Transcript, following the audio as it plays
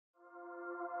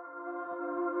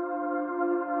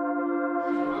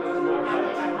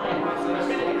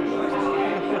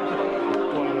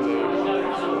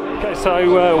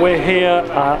So we're here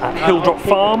at Hilldrop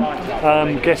Farm,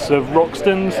 guests of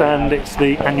Roxtons, and it's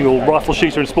the annual Rifle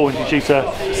Shooter and Sporting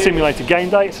Shooter Simulated Game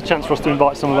Day. It's a chance for us to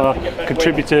invite some of our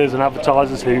contributors and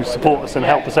advertisers who support us and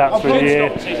help us out through the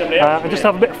year, and just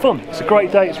have a bit of fun. It's a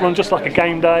great day. It's run just like a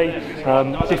game day.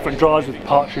 Different drives with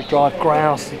partridge drive,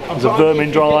 grouse, there's a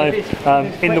vermin drive,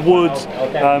 in the woods,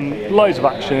 loads of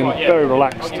action, very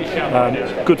relaxed,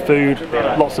 good food,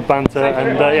 lots of banter,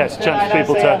 and yeah, it's a chance for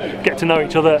people to get to know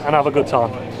each other and have a good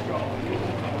time.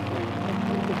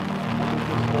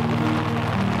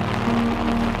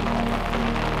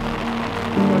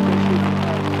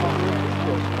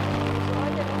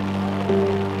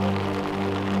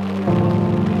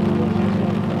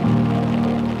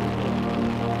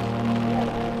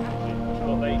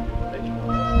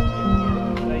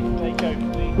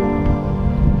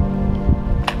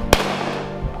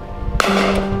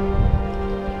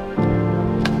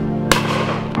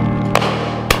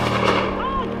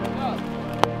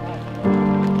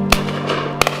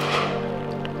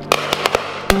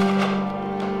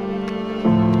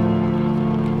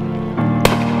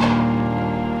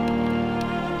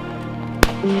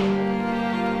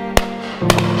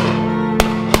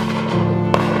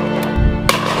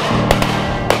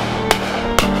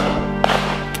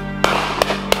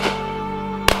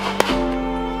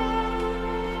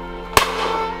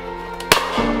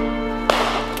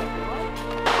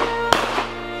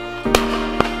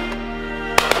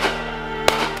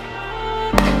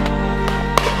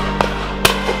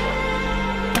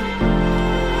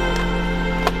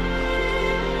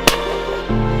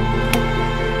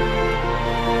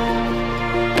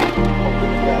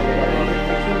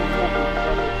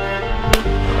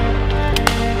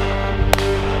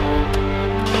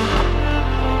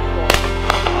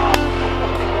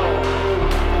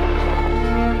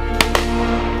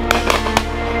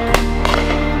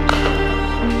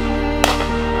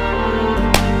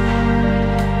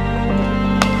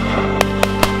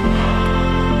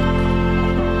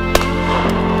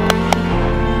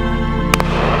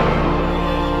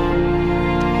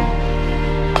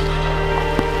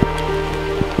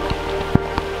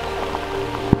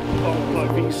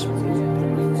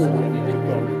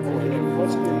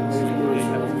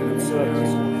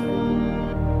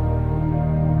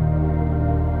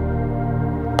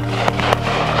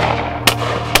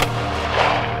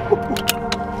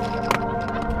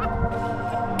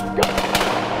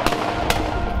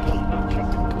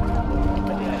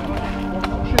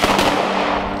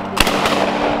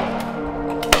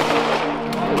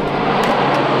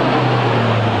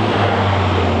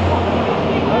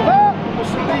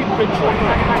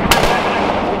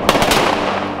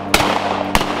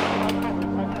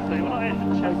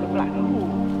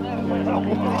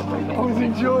 I was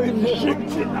enjoying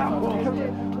shooting that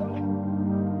one.